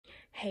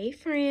Hey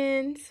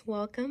friends,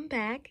 welcome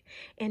back.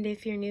 And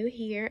if you're new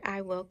here,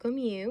 I welcome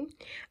you.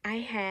 I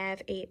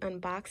have a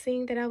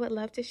unboxing that I would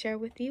love to share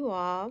with you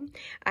all.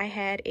 I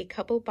had a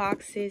couple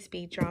boxes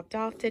be dropped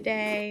off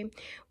today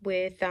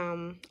with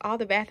all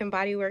the Bath and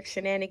Body Works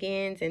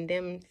shenanigans and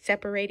them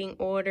separating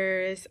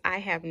orders. I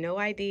have no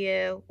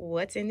idea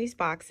what's in these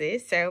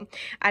boxes, so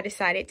I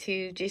decided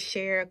to just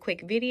share a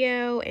quick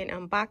video and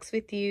unbox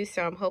with you.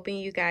 So I'm hoping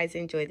you guys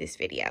enjoy this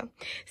video.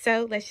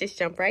 So let's just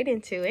jump right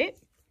into it.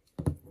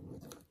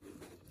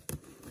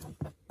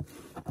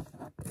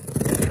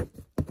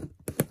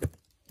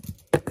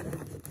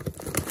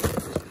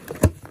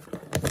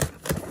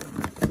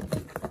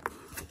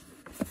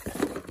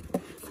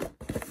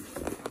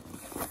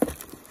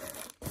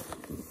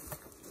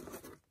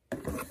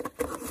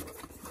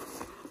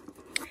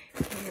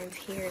 And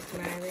here's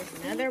my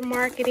list. Another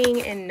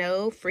marketing and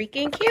no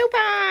freaking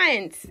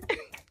coupons.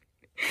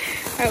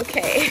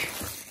 Okay.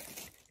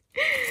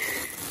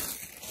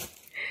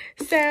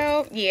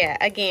 So, yeah,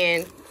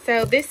 again,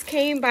 so this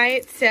came by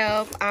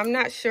itself. I'm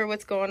not sure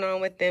what's going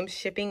on with them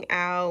shipping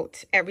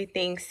out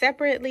everything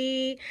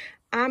separately.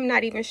 I'm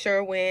not even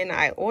sure when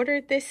I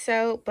ordered this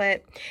soap,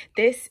 but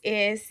this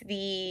is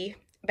the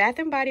Bath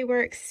and Body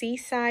Works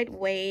Seaside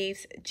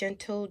Waves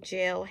Gentle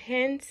Gel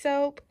Hand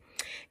Soap.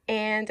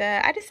 And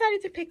I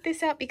decided to pick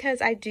this up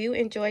because I do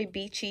enjoy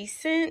beachy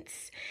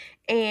scents.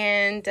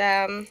 And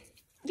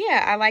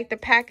yeah, I like the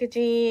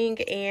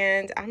packaging,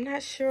 and I'm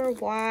not sure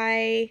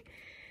why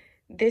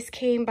this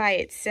came by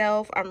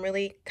itself. I'm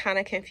really kind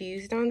of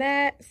confused on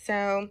that.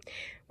 So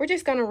we're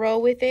just going to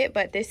roll with it.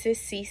 But this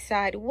is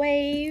Seaside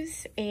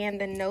Waves,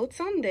 and the notes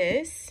on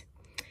this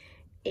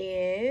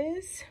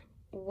is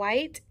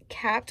white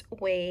capped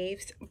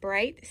waves,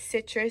 bright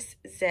citrus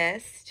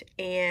zest,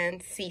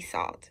 and sea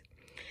salt.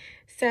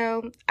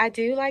 So I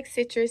do like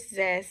citrus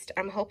zest.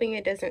 I'm hoping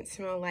it doesn't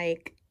smell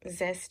like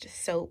zest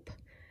soap.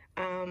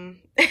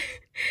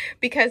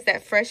 Because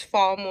that fresh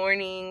fall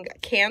morning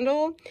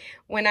candle,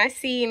 when I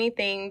see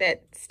anything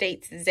that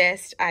states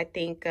zest, I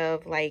think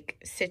of like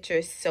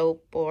citrus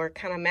soap or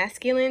kind of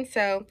masculine.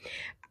 So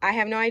I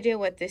have no idea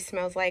what this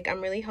smells like. I'm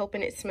really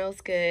hoping it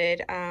smells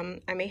good.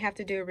 I may have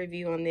to do a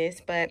review on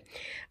this, but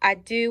I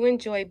do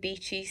enjoy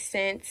beachy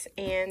scents,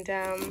 and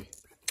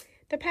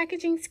the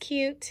packaging's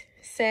cute.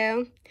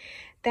 So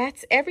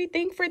that's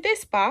everything for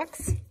this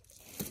box.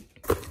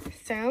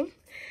 So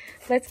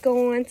let's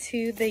go on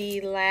to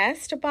the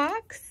last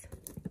box.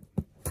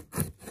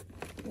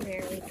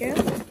 There we go.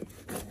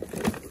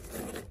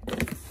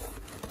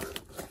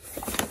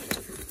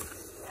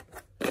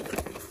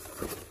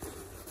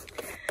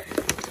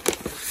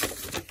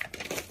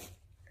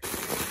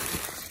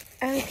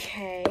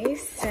 Okay,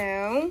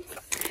 so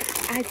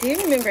I do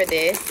remember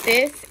this.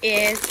 This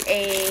is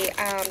a,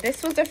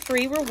 this was a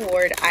free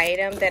reward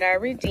item that I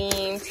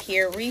redeemed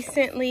here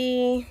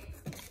recently.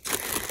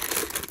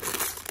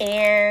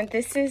 And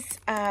this is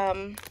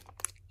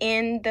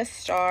In the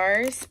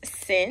Stars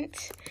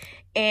scent.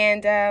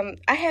 And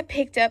I had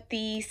picked up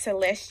the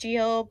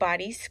Celestial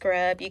Body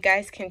Scrub. You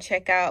guys can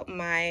check out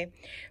my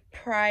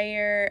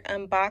prior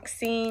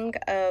unboxing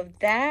of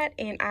that,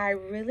 and I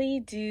really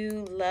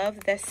do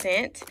love the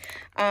scent.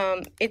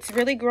 It's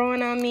really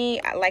growing on me.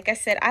 Like I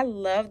said, I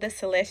love the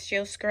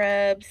Celestial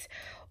scrubs,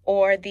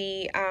 or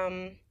the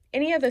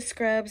any of the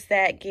scrubs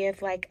that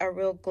give like a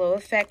real glow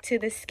effect to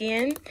the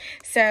skin.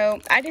 So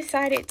I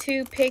decided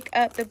to pick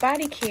up the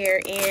Body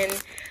Care in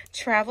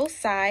travel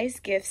size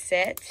gift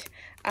set,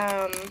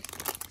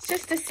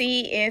 just to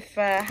see if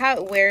how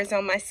it wears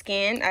on my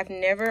skin. I've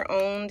never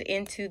owned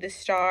Into the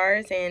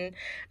Stars, and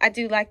I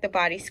do like the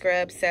body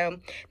scrub, so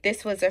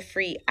this was a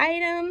free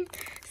item.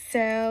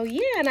 So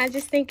yeah, and I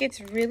just think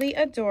it's really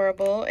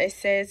adorable. It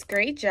says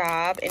great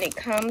job, and it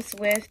comes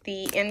with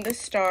the In the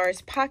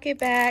Stars pocket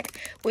bag,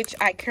 which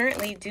I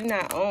currently do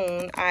not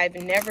own. I've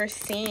never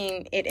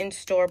seen it in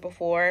store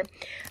before.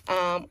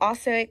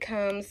 Also, it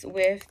comes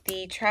with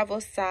the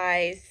travel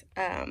size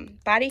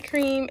body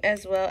cream,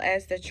 as well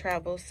as the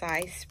travel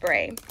size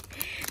spray.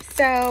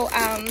 So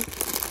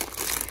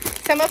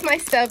some of my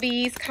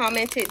subbies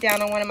commented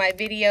down on one of my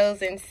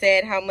videos and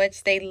said how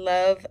much they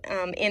love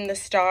In the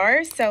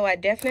Stars, so I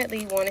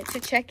definitely wanted to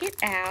check it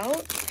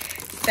out.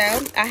 So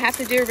I have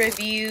to do a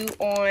review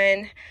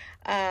on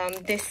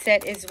this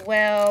set as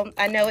well.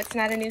 I know it's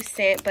not a new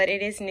scent, but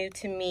it is new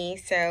to me,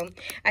 so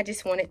I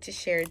just wanted to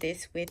share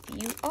this with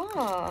you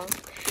all.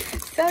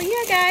 So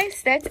yeah,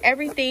 guys, that's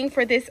everything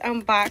for this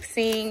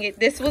unboxing.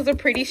 This was a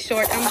pretty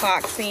short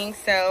unboxing,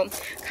 so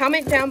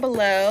comment down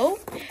below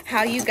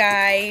how you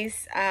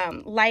guys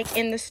like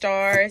In the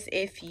Stars,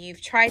 if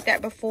you've tried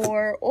that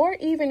before, or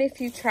even if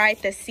you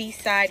tried the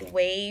Seaside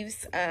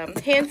Waves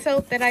hand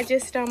soap that I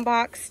just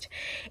unboxed.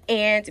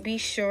 And be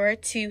sure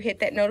to hit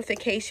that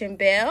notification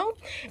bell,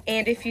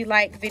 and if you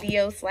like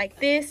videos like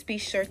this, be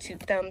sure to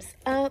thumbs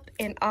up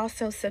and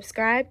also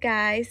subscribe,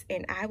 guys,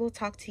 and I will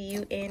talk to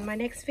you in my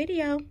next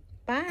video.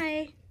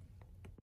 Bye.